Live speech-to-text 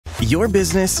Your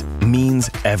business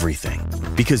means everything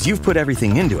because you've put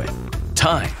everything into it.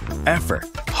 Time, effort,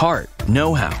 heart,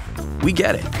 know-how. We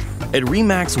get it. At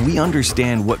RE/MAX, we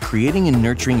understand what creating and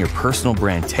nurturing your personal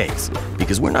brand takes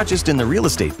because we're not just in the real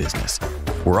estate business.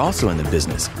 We're also in the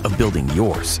business of building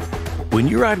yours. When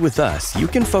you ride with us, you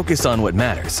can focus on what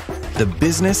matters, the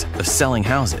business of selling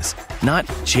houses, not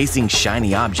chasing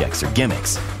shiny objects or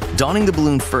gimmicks. Donning the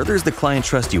balloon furthers the client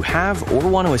trust you have or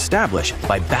want to establish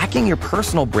by backing your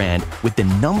personal brand with the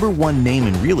 #1 name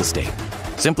in real estate.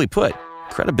 Simply put,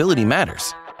 credibility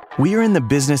matters. We are in the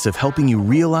business of helping you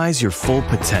realize your full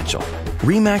potential.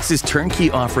 RE/MAX's turnkey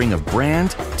offering of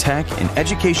brand, tech, and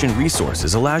education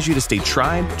resources allows you to stay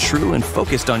tried, true, and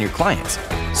focused on your clients,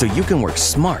 so you can work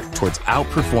smart towards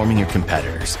outperforming your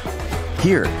competitors.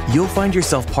 Here, you'll find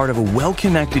yourself part of a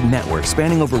well-connected network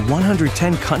spanning over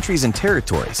 110 countries and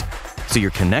territories, so your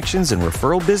connections and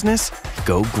referral business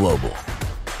go global.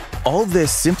 All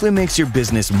this simply makes your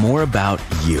business more about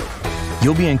you.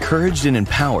 You'll be encouraged and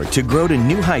empowered to grow to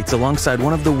new heights alongside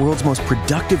one of the world's most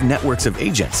productive networks of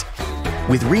agents.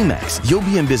 With RE/MAX, you'll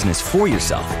be in business for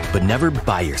yourself, but never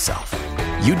by yourself.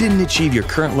 You didn't achieve your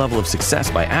current level of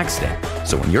success by accident,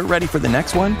 so when you're ready for the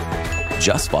next one,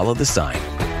 just follow the sign.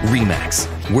 RE/MAX,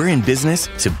 we're in business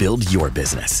to build your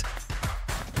business.